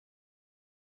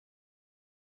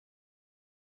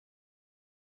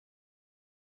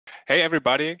Hey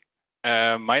everybody,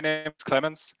 my name is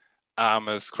Clemens. I'm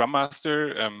a Scrum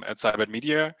Master at Cyber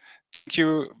Media. Thank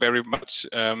you very much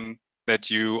that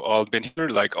you all been here,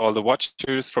 like all the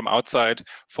watchers from outside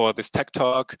for this tech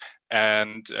talk.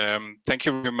 And thank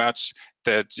you very much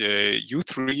that you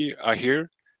three are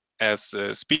here as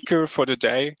a speaker for the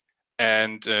day.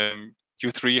 And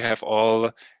you three have all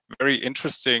very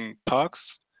interesting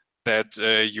talks that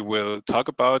you will talk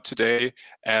about today,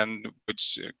 and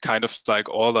which kind of like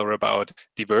all are about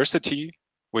diversity,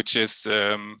 which is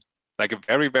like a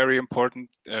very, very important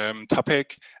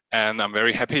topic. And I'm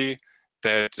very happy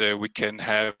that we can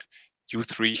have you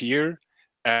three here.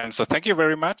 And so thank you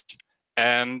very much.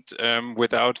 And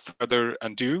without further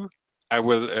ado, I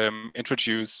will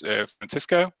introduce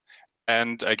Franziska,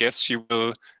 and I guess she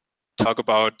will talk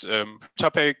about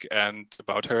topic and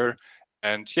about her.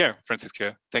 And yeah,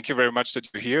 Franziska, thank you very much that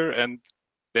you're here, and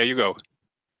there you go.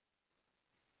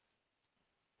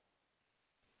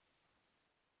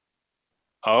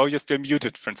 Oh, you're still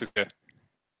muted, Franziska.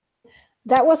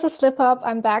 That was a slip up.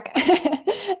 I'm back.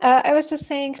 I was just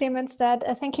saying, Clemens, that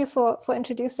thank you for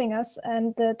introducing us.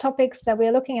 And the topics that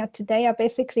we're looking at today are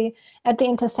basically at the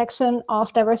intersection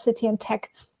of diversity and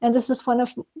tech. And this is one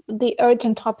of the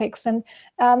urgent topics. And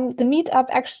the meetup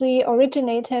actually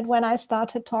originated when I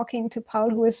started talking to Paul,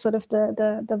 who is sort of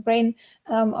the brain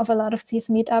of a lot of these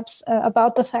meetups,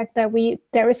 about the fact that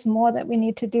there is more that we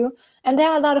need to do. And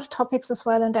there are a lot of topics as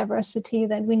well in diversity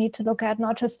that we need to look at,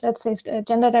 not just, let's say,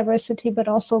 gender diversity, but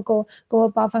also go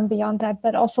above and beyond that.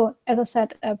 But also, as I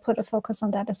said, put a focus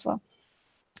on that as well.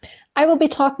 I will be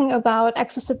talking about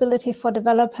accessibility for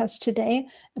developers today,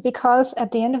 because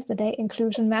at the end of the day,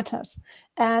 inclusion matters.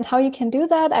 And how you can do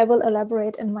that, I will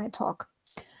elaborate in my talk.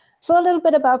 So a little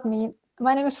bit about me.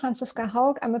 My name is Franziska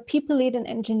Hauck. I'm a people lead in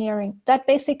engineering. That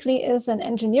basically is an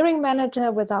engineering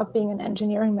manager without being an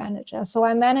engineering manager. So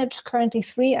I manage currently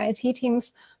 3 IT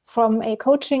teams from a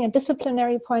coaching and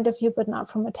disciplinary point of view, but not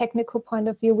from a technical point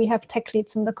of view. We have tech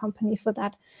leads in the company for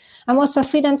that. I'm also a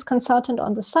freelance consultant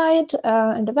on the side,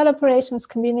 in developer relations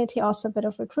community, also a bit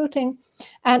of recruiting,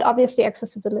 and obviously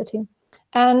accessibility.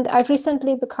 And I've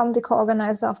recently become the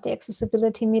co-organizer of the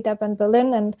Accessibility Meetup in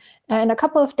Berlin. And in a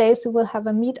couple of days, we will have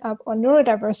a meetup on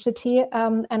neurodiversity.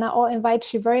 And I'll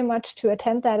invite you very much to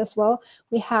attend that as well.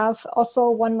 We have also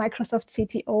one Microsoft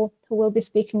CTO who will be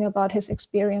speaking about his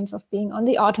experience of being on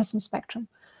the autism spectrum.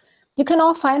 You can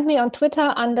all find me on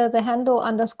Twitter under the handle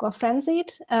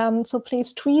 _Franzied. So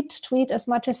please tweet as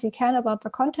much as you can about the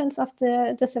contents of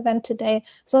this event today,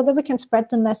 so that we can spread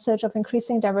the message of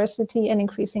increasing diversity and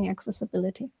increasing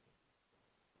accessibility.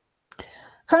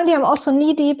 Currently, I'm also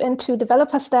knee-deep into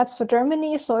developer stats for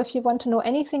Germany. So if you want to know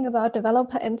anything about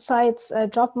developer insights,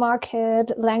 job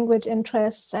market, language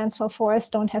interests, and so forth,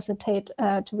 don't hesitate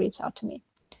to reach out to me.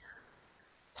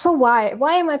 So why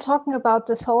am I talking about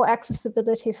this whole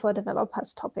accessibility for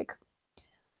developers topic?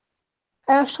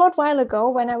 A short while ago,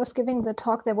 when I was giving the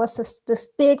talk, there was this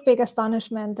big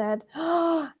astonishment that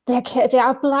there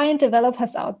are blind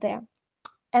developers out there.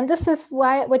 And this is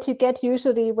what you get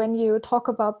usually when you talk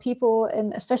about people,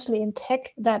 especially in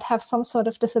tech, that have some sort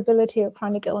of disability or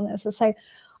chronic illness. It's like,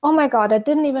 oh my God, I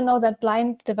didn't even know that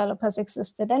blind developers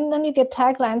existed. And then you get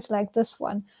taglines like this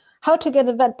one: how to get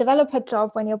a developer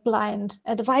job when you're blind,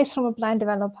 advice from a blind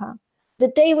developer. The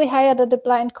day we hired a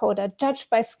blind coder, judged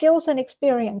by skills and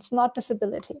experience, not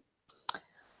disability.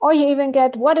 Or you even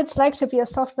get what it's like to be a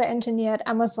software engineer at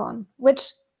Amazon,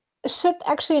 which should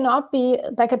actually not be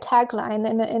like a tagline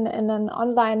in an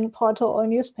online portal or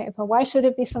newspaper. Why should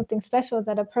it be something special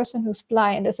that a person who's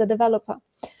blind is a developer?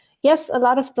 Yes, a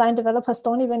lot of blind developers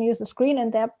don't even use a screen,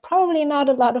 and there are probably not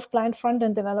a lot of blind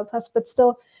front-end developers, but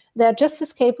still, they're just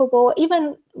as capable,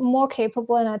 even more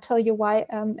capable, and I'll tell you why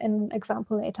in an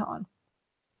example later on.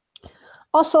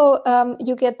 Also,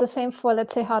 you get the same for,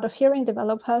 let's say, hard of hearing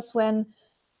developers,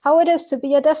 how it is to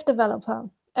be a deaf developer.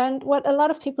 And what a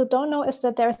lot of people don't know is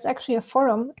that there's actually a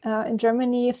forum in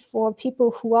Germany for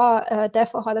people who are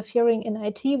deaf or hard of hearing in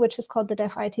IT, which is called the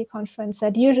Deaf IT Conference,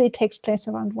 that usually takes place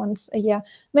around once a year.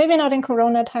 Maybe not in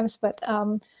Corona times, but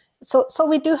so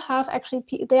we do have actually,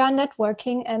 they are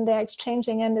networking and they're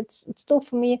exchanging, and it's still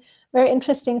for me very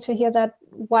interesting to hear that.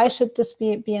 Why should this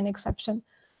be an exception?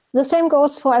 The same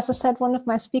goes for, as I said, one of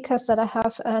my speakers that I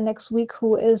have next week,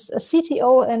 who is a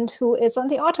CTO and who is on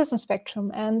the autism spectrum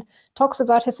and talks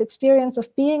about his experience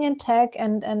of being in tech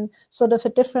and sort of a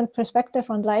different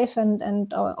perspective on life and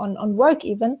on work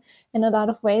even in a lot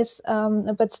of ways.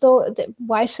 But still,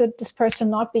 why should this person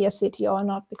not be a CTO or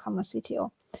not become a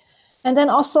CTO? And then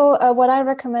also what I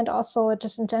recommend also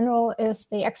just in general is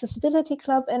the Accessibility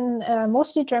Club in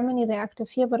mostly Germany, they're active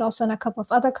here, but also in a couple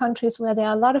of other countries where there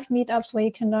are a lot of meetups where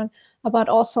you can learn about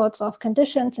all sorts of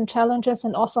conditions and challenges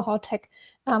and also how tech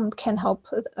can help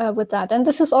with that. And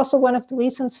this is also one of the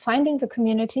reasons finding the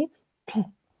community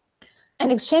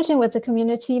and exchanging with the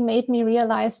community made me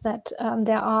realize that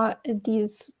there are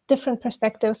these different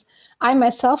perspectives. I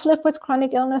myself live with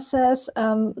chronic illnesses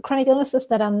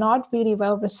that are not really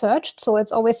well researched. So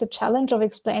it's always a challenge of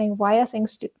explaining why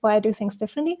I do things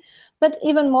differently. But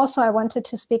even more so, I wanted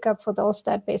to speak up for those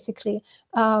that basically,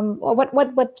 or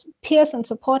what peers and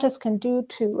supporters can do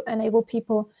to enable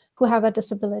people who have a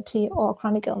disability or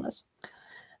chronic illness.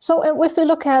 So if we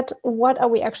look at what are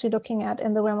we actually looking at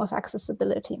in the realm of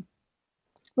accessibility,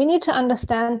 we need to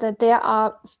understand that there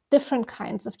are different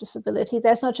kinds of disability.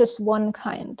 There's not just one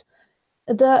kind.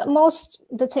 The most,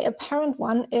 let's say, apparent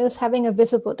one is having a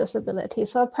visible disability.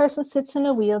 So a person sits in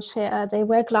a wheelchair, they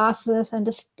wear glasses and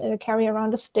carry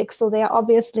around a stick. So they are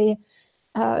obviously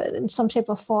in some shape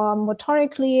or form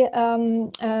motorically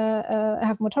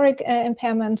have motoric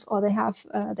impairments, or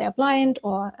they are blind,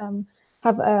 or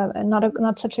have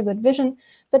not such a good vision.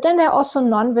 But then there are also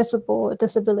non-visible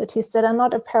disabilities that are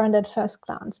not apparent at first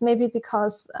glance, maybe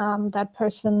because that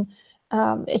person,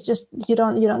 it's just, you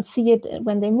don't see it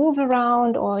when they move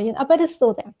around, or, but it's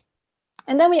still there.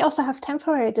 And then we also have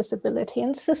temporary disability.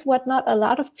 And this is what not a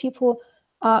lot of people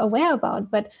are aware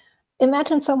about. But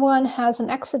imagine someone has an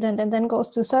accident and then goes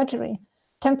to surgery.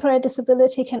 Temporary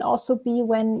disability can also be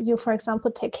when you, for example,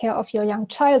 take care of your young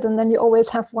child, and then you always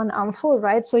have one arm full,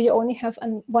 right? So you only have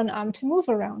one arm to move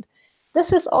around.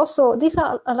 These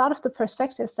are a lot of the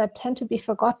perspectives that tend to be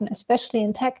forgotten, especially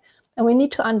in tech. And we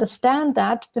need to understand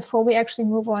that before we actually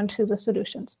move on to the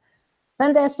solutions.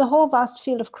 Then there's the whole vast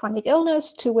field of chronic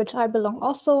illness, to which I belong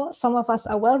also. Some of us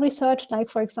are well researched, like,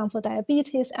 for example,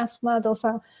 diabetes, asthma. Those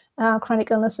are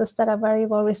chronic illnesses that are very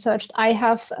well researched. I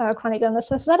have chronic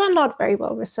illnesses that are not very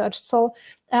well researched. So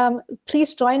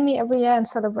please join me every year in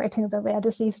celebrating the Rare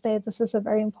Disease Day. This is a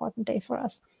very important day for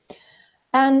us.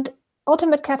 And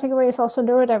ultimate category is also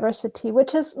neurodiversity,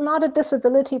 which is not a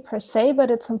disability per se,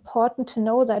 but it's important to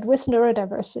know that with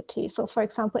neurodiversity, so for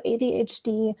example,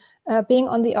 ADHD, being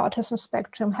on the autism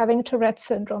spectrum, having Tourette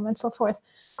syndrome, and so forth,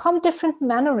 come different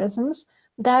mannerisms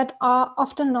that are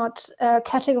often not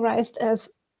categorized as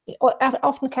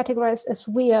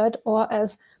weird or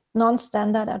as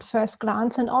non-standard at first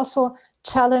glance, and also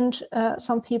challenge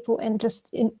some people in just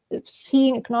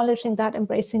seeing, acknowledging that,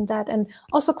 embracing that, and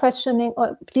also questioning,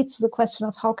 or leads to the question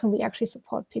of how can we actually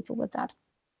support people with that.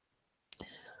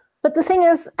 But the thing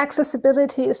is,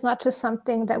 accessibility is not just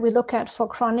something that we look at for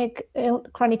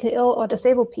chronically ill or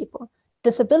disabled people.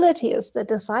 Disability is the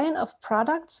design of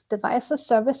products, devices,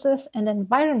 services, and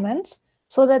environments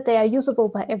so that they are usable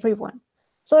by everyone.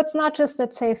 So it's not just,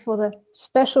 let's say, for the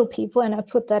special people, and I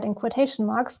put that in quotation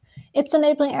marks, it's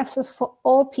enabling access for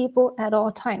all people at all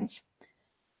times.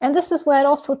 And this is where it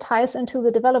also ties into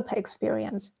the developer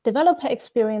experience. Developer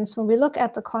experience, when we look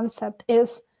at the concept,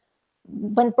 is,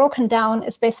 when broken down,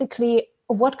 is basically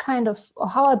what kind of, or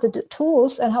how are the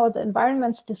tools and how are the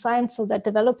environments designed so that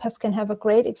developers can have a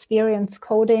great experience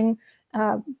coding,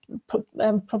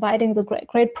 providing the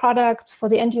great products for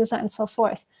the end user, and so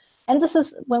forth. And this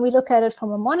is, when we look at it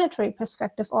from a monetary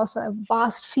perspective, also a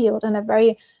vast field and a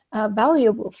very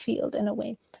valuable field in a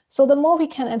way. So the more we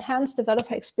can enhance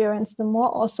developer experience, the more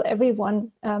also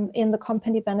everyone in the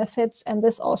company benefits, and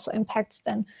this also impacts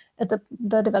then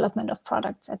the development of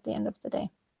products at the end of the day.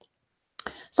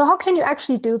 So how can you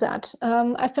actually do that?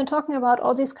 I've been talking about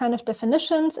all these kind of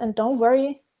definitions, and don't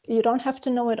worry, you don't have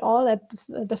to know it all at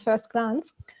the first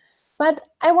glance. But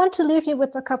I want to leave you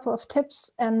with a couple of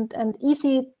tips and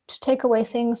easy to take away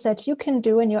things that you can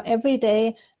do in your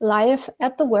everyday life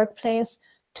at the workplace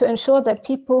to ensure that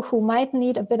people who might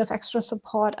need a bit of extra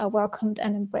support are welcomed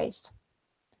and embraced.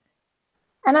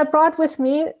 And I brought with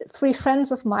me 3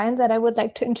 friends of mine that I would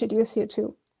like to introduce you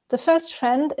to. The first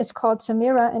friend is called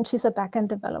Samira, and she's a backend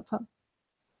developer.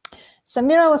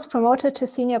 Samira was promoted to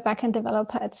senior backend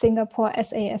developer at Singapore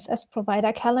SaaS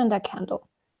provider Calendar Candle.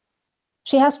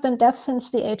 She has been deaf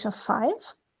since the age of 5.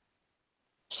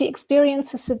 She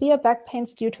experiences severe back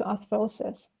pains due to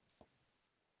arthrosis.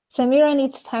 Samira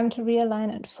needs time to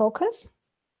realign and focus.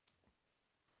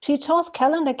 She chose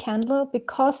Calendar Candle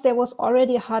because there was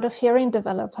already a hard of hearing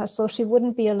developer, so she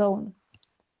wouldn't be alone.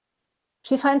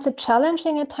 She finds it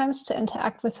challenging at times to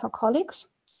interact with her colleagues.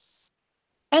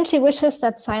 And she wishes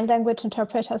that sign language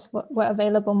interpreters were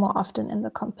available more often in the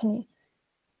company.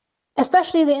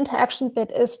 Especially the interaction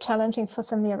bit is challenging for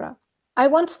Samira. I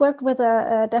once worked with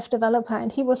a deaf developer,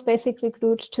 and he was basically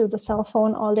glued to the cell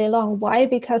phone all day long. Why?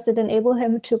 Because it enabled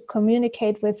him to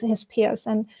communicate with his peers.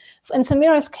 And in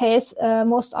Samira's case,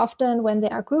 most often when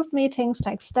there are group meetings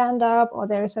like stand-up or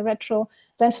there is a retro,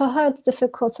 then for her it's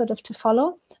difficult sort of to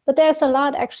follow. But there's a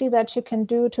lot actually that you can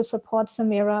do to support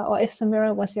Samira, or if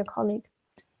Samira was your colleague.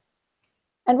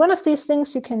 And one of these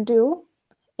things you can do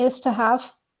is to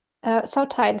have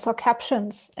subtitles or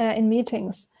captions in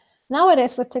meetings.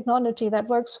 Nowadays, with technology, that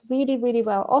works really, really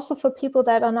well. Also for people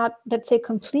that are not, let's say,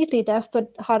 completely deaf, but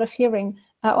hard of hearing,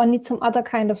 or need some other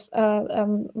kind of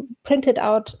printed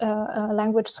out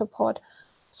language support.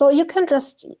 So you can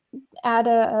just add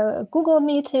a Google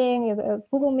meeting, a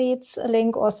Google Meets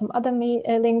link, or some other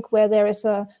link where there is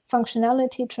a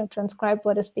functionality to transcribe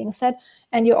what is being said,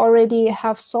 and you already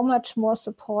have so much more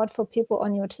support for people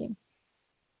on your team.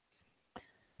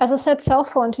 As I said, cell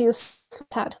phone to use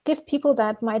that. Give people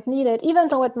that might need it, even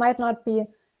though it might not be,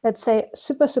 let's say,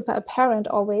 super apparent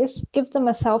always. Give them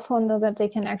a cell phone so that they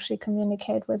can actually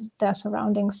communicate with their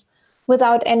surroundings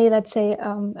without any, let's say,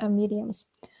 mediums.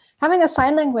 Having a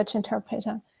sign language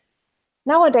interpreter.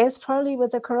 Nowadays, probably with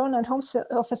the Corona and home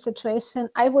office situation,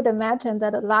 I would imagine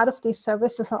that a lot of these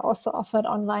services are also offered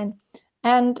online.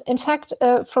 And in fact,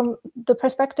 from the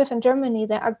perspective in Germany,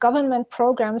 there are government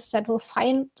programs that will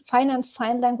finance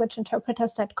sign language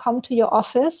interpreters that come to your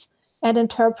office and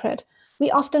interpret. We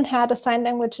often had a sign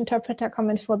language interpreter come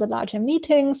in for the larger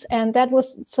meetings, and that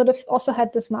was sort of also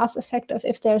had this mass effect of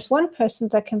if there's one person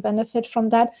that can benefit from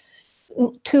that,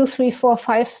 2, 3, 4,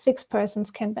 5, 6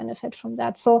 persons can benefit from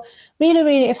that. So really,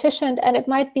 really efficient, and it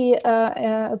might be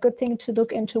a good thing to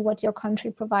look into what your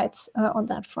country provides on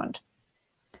that front.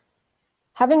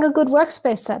 Having a good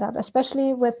workspace setup,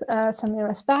 especially with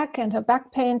Samira's back and her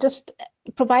back pain, just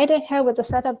providing her with a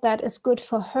setup that is good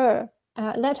for her.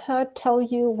 Let her tell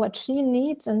you what she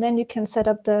needs, and then you can set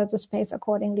up the space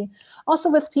accordingly. Also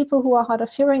with people who are hard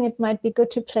of hearing, it might be good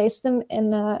to place them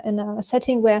in a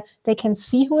setting where they can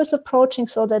see who is approaching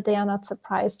so that they are not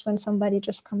surprised when somebody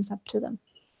just comes up to them.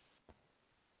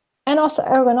 And also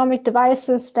ergonomic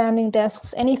devices, standing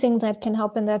desks, anything that can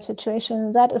help in that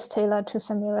situation, that is tailored to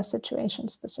Samira's situation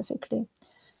specifically.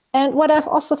 And what I've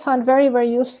also found very, very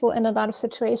useful in a lot of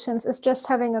situations is just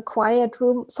having a quiet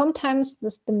room. Sometimes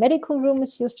the medical room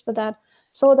is used for that,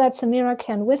 so that Samira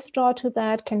can withdraw to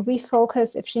that, can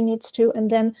refocus if she needs to,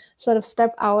 and then sort of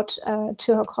step out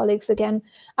to her colleagues again.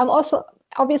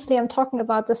 Obviously, I'm talking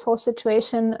about this whole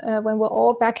situation when we're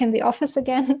all back in the office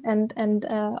again and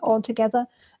all together.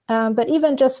 But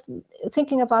even just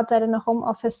thinking about that in a home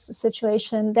office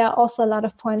situation, there are also a lot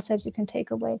of points that you can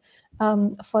take away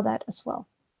for that as well.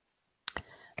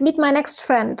 Meet my next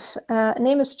friend.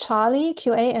 Name is Charlie,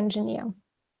 QA engineer.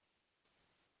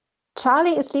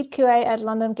 Charlie is lead QA at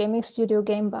London gaming studio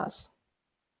Game Buzz.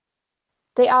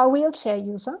 They are a wheelchair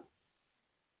user.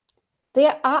 They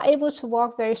are able to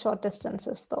walk very short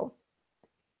distances, though.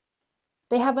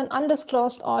 They have an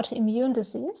undisclosed autoimmune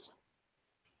disease.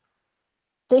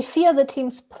 They fear the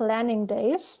team's planning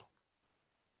days.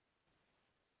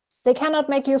 They cannot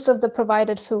make use of the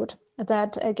provided food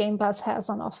that Game Buzz has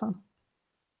on offer.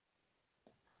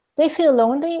 They feel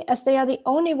lonely as they are the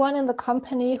only one in the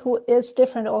company who is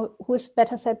different, or who is,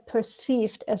 better said,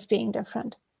 perceived as being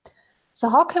different. So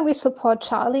how can we support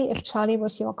Charlie if Charlie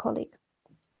was your colleague?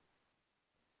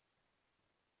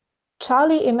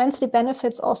 Charlie immensely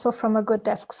benefits also from a good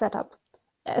desk setup,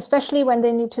 especially when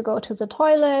they need to go to the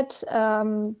toilet.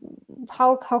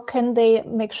 How can they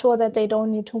make sure that they don't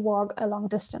need to walk long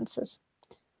distances?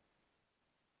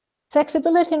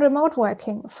 Flexibility in remote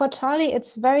working. For Charlie,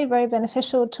 it's very, very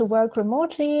beneficial to work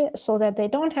remotely so that they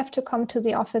don't have to come to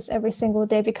the office every single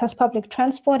day, because public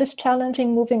transport is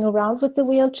challenging moving around with the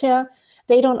wheelchair.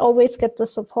 They don't always get the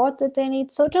support that they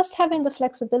need. So just having the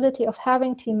flexibility of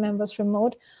having team members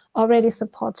remote already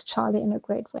supports Charlie in a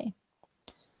great way.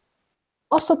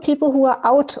 Also, people who are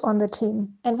out on the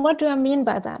team. And what do I mean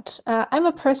by that? I'm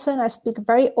a person, I speak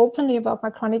very openly about my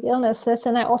chronic illnesses,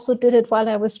 and I also did it while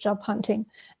I was job hunting.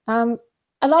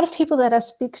 A lot of people that I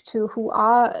speak to who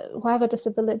have a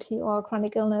disability or a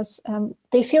chronic illness,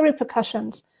 they fear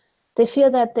repercussions. They fear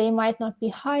that they might not be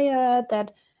hired,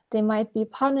 that they might be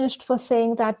punished for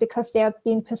saying that because they are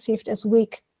being perceived as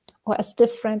weak or as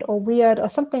different or weird or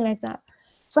something like that.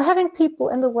 So having people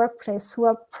in the workplace who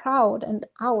are proud and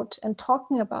out and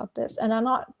talking about this and are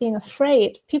not being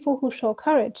afraid, people who show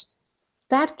courage,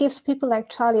 that gives people like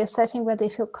Charlie a setting where they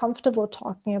feel comfortable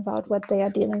talking about what they are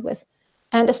dealing with.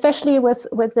 And especially with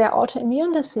their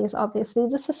autoimmune disease, obviously,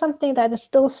 this is something that is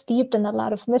still steeped in a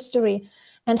lot of mystery.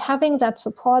 And having that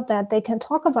support that they can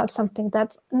talk about something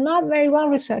that's not very well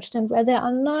researched and where there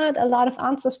are not a lot of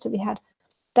answers to be had,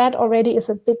 that already is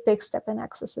a big, big step in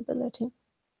accessibility.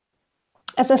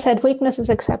 As I said, weakness is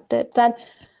accepted. That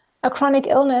a chronic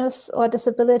illness or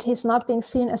disability is not being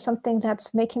seen as something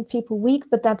that's making people weak,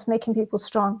 but that's making people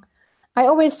strong. I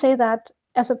always say that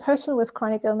as a person with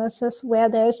chronic illnesses where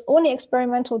there's only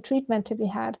experimental treatment to be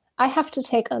had, I have to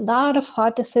take a lot of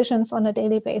hard decisions on a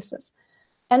daily basis.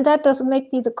 And that doesn't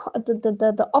make me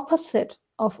the opposite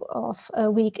of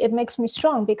weak. It makes me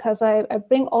strong because I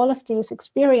bring all of these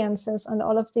experiences and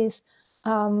all of these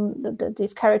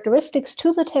characteristics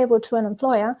to the table to an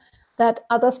employer that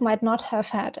others might not have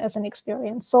had as an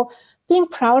experience. So being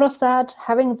proud of that,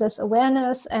 having this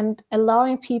awareness and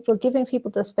allowing people, giving people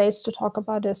the space to talk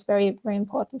about is very, very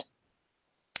important.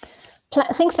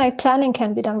 Things like planning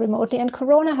can be done remotely, and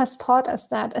Corona has taught us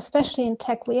that, especially in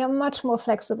tech, we are much more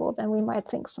flexible than we might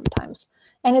think sometimes.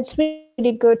 And it's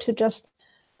really good to just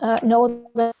know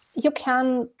that you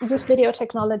can use video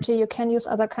technology, you can use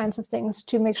other kinds of things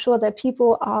to make sure that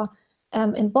people are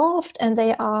involved and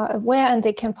they are aware and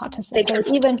they can participate,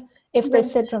 even if they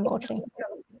sit remotely.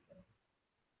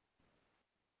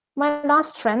 My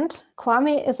last friend,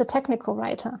 Kwame, is a technical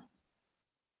writer.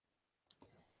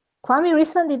 Kwame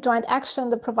recently joined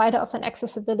Action, the provider of an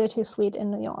accessibility suite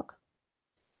in New York.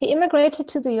 He immigrated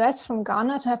to the US from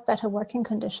Ghana to have better working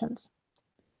conditions.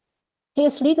 He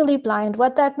is legally blind.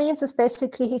 What that means is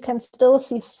basically he can still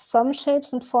see some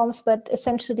shapes and forms, but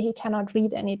essentially he cannot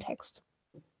read any text.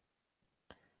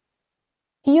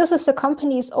 He uses the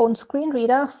company's own screen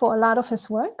reader for a lot of his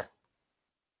work.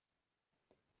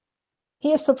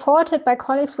 He is supported by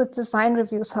colleagues with design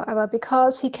reviews, however,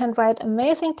 because he can write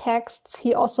amazing texts.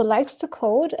 He also likes to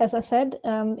code. As I said,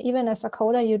 even as a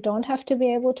coder, you don't have to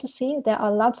be able to see. There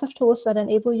are lots of tools that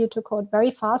enable you to code very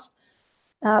fast,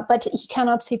 but he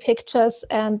cannot see pictures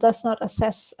and does not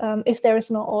assess if there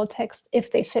is no alt text,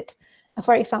 if they fit,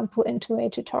 for example, into a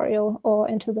tutorial or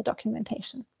into the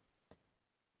documentation.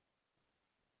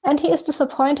 And he is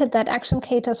disappointed that Action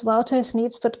caters well to his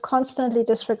needs, but constantly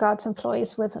disregards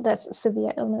employees with less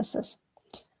severe illnesses.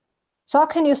 So how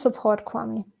can you support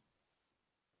Kwame?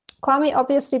 Kwame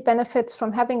obviously benefits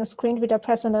from having a screen reader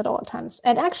present at all times.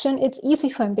 At Action, it's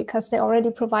easy for him because they already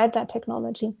provide that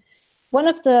technology. One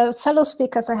of the fellow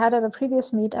speakers I had at a previous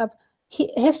meetup,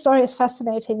 his story is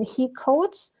fascinating. He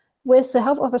codes with the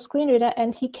help of a screen reader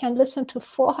and he can listen to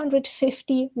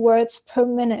 450 words per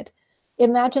minute.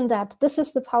 Imagine that. This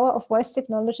is the power of voice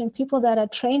technology and people that are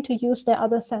trained to use their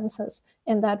other senses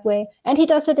in that way. And he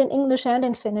does it in English and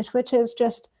in Finnish, which is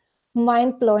just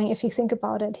mind-blowing if you think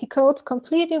about it. He codes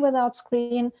completely without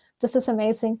screen. This is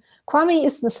amazing. Kwame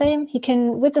is the same. He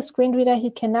can, with the screen reader, he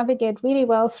can navigate really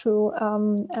well through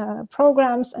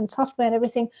programs and software and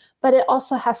everything, but it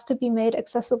also has to be made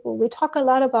accessible. We talk a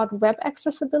lot about web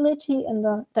accessibility in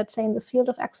the, let's say, in the field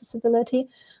of accessibility.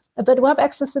 But web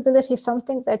accessibility is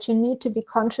something that you need to be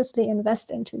consciously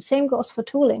invest into. Same goes for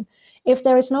tooling. If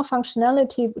there is no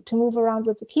functionality to move around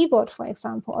with the keyboard, for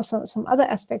example, or some other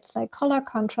aspects like color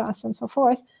contrast and so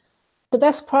forth, the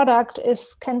best product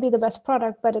can be the best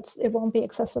product, but it won't be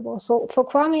accessible. So for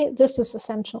Kwame, this is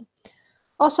essential.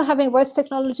 Also having voice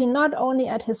technology not only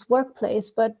at his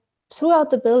workplace, but throughout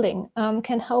the building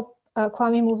can help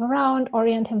Kwame move around,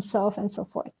 orient himself, and so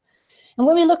forth. And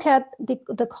when we look at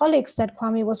the colleagues that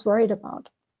Kwame was worried about,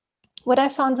 what I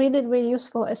found really, really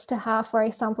useful is to have, for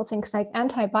example, things like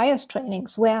anti-bias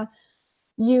trainings, where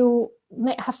you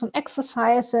may have some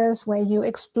exercises where you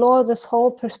explore this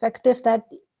whole perspective that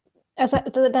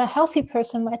a healthy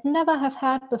person might never have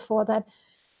had before, that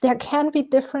there can be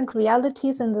different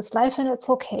realities in this life and it's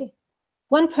okay.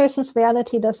 One person's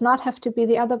reality does not have to be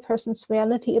the other person's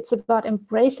reality. It's about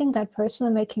embracing that person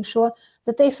and making sure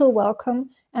that they feel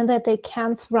welcome and that they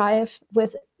can thrive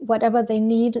with whatever they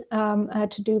need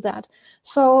to do that.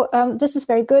 So this is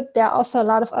very good. There are also a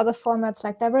lot of other formats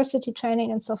like diversity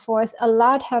training and so forth. A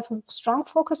lot have a strong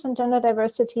focus on gender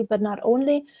diversity, but not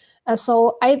only.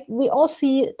 So we all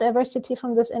see diversity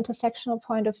from this intersectional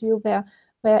point of view where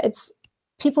it's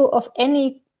people of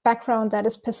any background that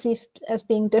is perceived as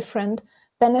being different,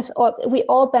 we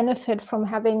all benefit from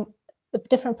having a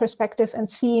different perspective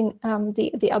and seeing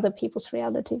the other people's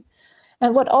reality.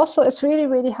 And what also is really,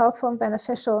 really helpful and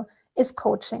beneficial is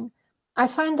coaching. I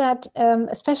find that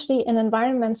especially in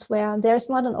environments where there's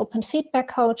not an open feedback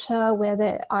culture, where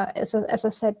there are, as I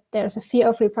said, there's a fear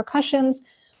of repercussions,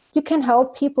 you can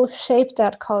help people shape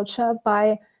that culture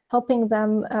by helping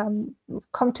them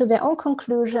come to their own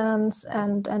conclusions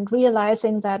and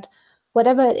realizing that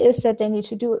whatever it is that they need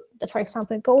to do. For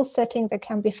example, goal setting, that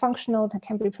can be functional, that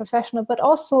can be professional, but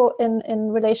also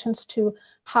in relations to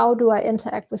how do I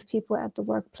interact with people at the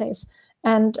workplace.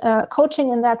 And coaching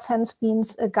in that sense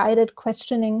means a guided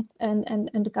questioning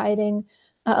and guiding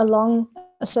along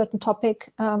a certain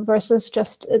topic versus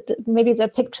just maybe the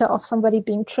picture of somebody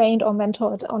being trained or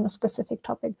mentored on a specific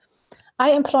topic.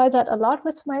 I employ that a lot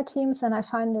with my teams, and I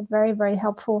find it very, very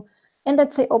helpful in,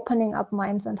 let's say, opening up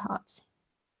minds and hearts.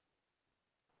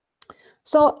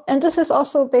 So, and this is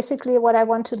also basically what I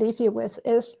want to leave you with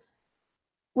is,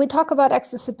 we talk about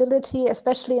accessibility,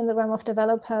 especially in the realm of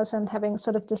developers and having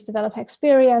sort of this developer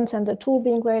experience and the tool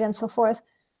being great and so forth.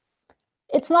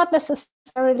 It's not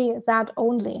necessarily that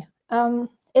only.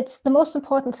 It's the most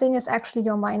important thing is actually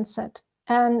your mindset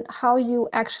and how you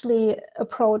actually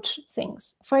approach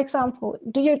things. For example,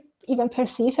 do you even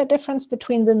perceive a difference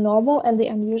between the normal and the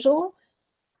unusual?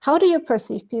 How do you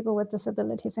perceive people with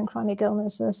disabilities and chronic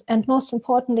illnesses? And most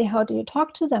importantly, how do you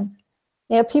talk to them?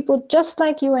 They are people just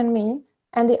like you and me,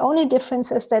 and the only difference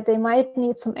is that they might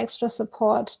need some extra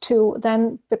support to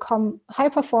then become high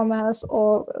performers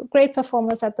or great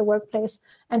performers at the workplace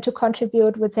and to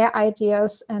contribute with their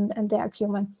ideas and their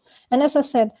acumen. And as I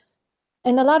said,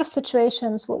 in a lot of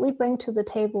situations, what we bring to the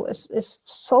table is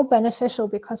so beneficial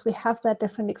because we have that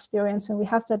different experience and we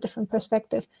have that different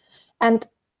perspective. And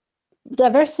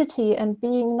diversity and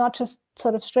being not just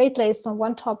sort of straight-laced on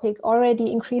one topic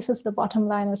already increases the bottom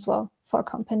line as well for a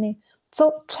company.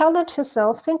 So challenge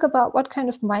yourself, think about what kind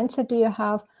of mindset do you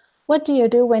have? What do you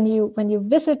do when you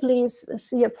visibly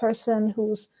see a person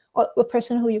who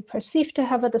you perceive to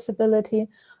have a disability,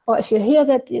 or if you hear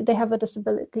that they have a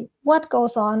disability, what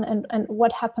goes on and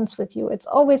what happens with you? It's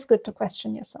always good to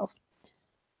question yourself.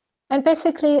 And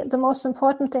basically, the most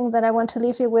important thing that I want to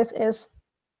leave you with is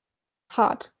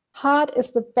heart. Heart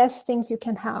is the best thing you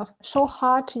can have. Show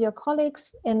heart to your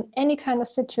colleagues in any kind of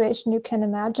situation you can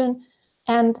imagine,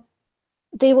 and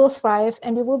they will thrive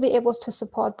and you will be able to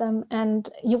support them and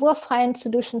you will find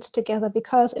solutions together,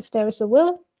 because if there is a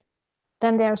will,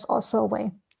 then there's also a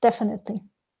way, definitely.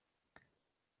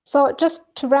 So just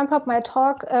to ramp up my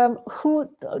talk, who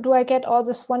do I get all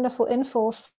this wonderful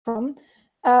info from?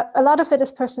 A lot of it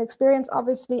is personal experience,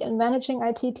 obviously, in managing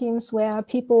IT teams where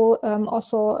people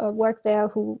also work there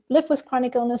who live with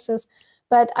chronic illnesses.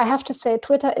 But I have to say,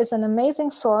 Twitter is an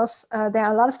amazing source. There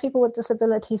are a lot of people with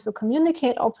disabilities who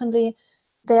communicate openly.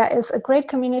 There is a great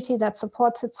community that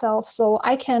supports itself. So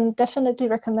I can definitely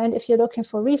recommend, if you're looking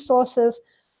for resources,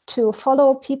 to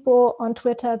follow people on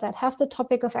Twitter that have the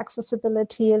topic of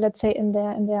accessibility, let's say in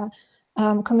their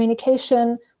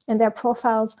communication, in their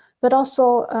profiles, but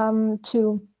also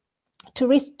to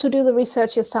do the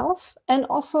research yourself, and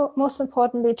also, most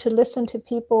importantly, to listen to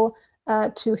people,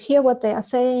 to hear what they are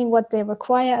saying, what they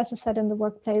require, as I said, in the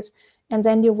workplace, and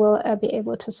then you will be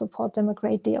able to support them a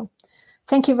great deal.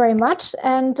 Thank you very much.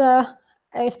 And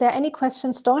if there are any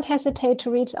questions, don't hesitate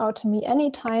to reach out to me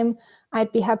anytime.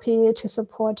 I'd be happy to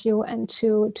support you and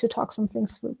to talk some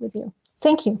things with you.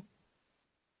 Thank you.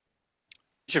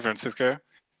 Thank you, Franziska.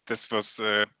 This was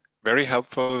very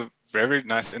helpful, very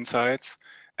nice insights,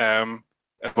 as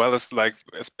well as, like,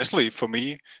 especially for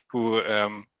me, who,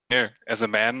 as a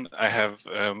man, I have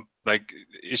like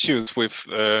issues with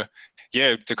the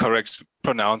correct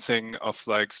pronouncing of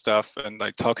like stuff and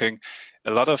like talking.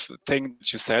 A lot of things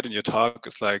that you said in your talk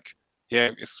is like,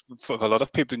 it's for a lot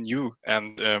of people new,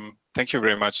 and thank you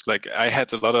very much. Like, I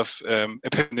had a lot of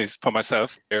epiphanies for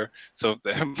myself here, so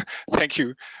thank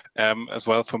you as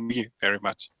well for me very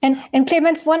much. And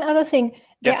Clemens, one other thing,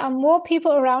 there Yes. are more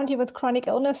people around you with chronic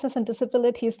illnesses and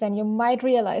disabilities than you might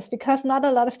realize, because not a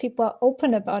lot of people are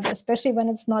open about it, especially when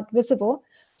it's not visible.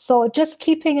 So just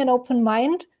keeping an open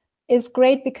mind is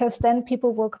great, because then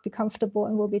people will be comfortable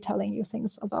and will be telling you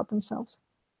things about themselves.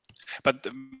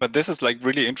 But this is like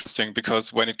really interesting,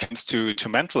 because when it comes to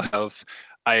mental health,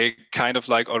 I kind of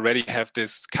like already have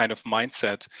this kind of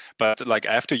mindset. But like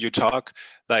after you talk,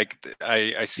 like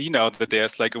I see now that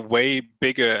there's like a way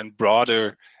bigger and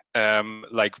broader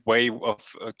like way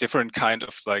of different kind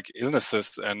of like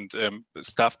illnesses and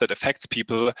stuff that affects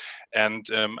people. And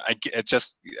I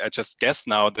just guess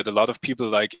now that a lot of people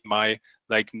like my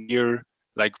like near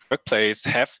like workplace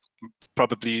have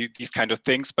probably these kind of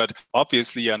things, but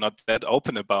obviously are not that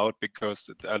open about, because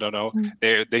I don't know,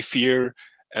 they fear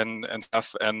and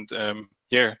stuff. And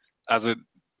as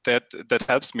that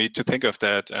helps me to think of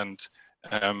that, and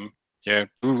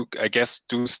I guess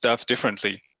do stuff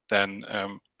differently than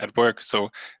at work. So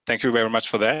thank you very much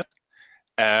for that.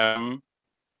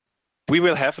 We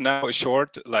will have now a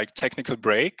short like technical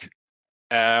break,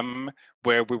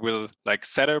 where we will like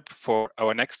set up for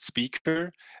our next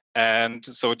speaker. And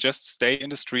so just stay in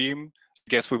the stream. I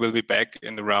guess we will be back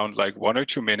in around like 1 or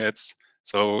 2 minutes.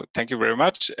 So thank you very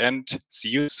much and see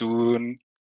you soon.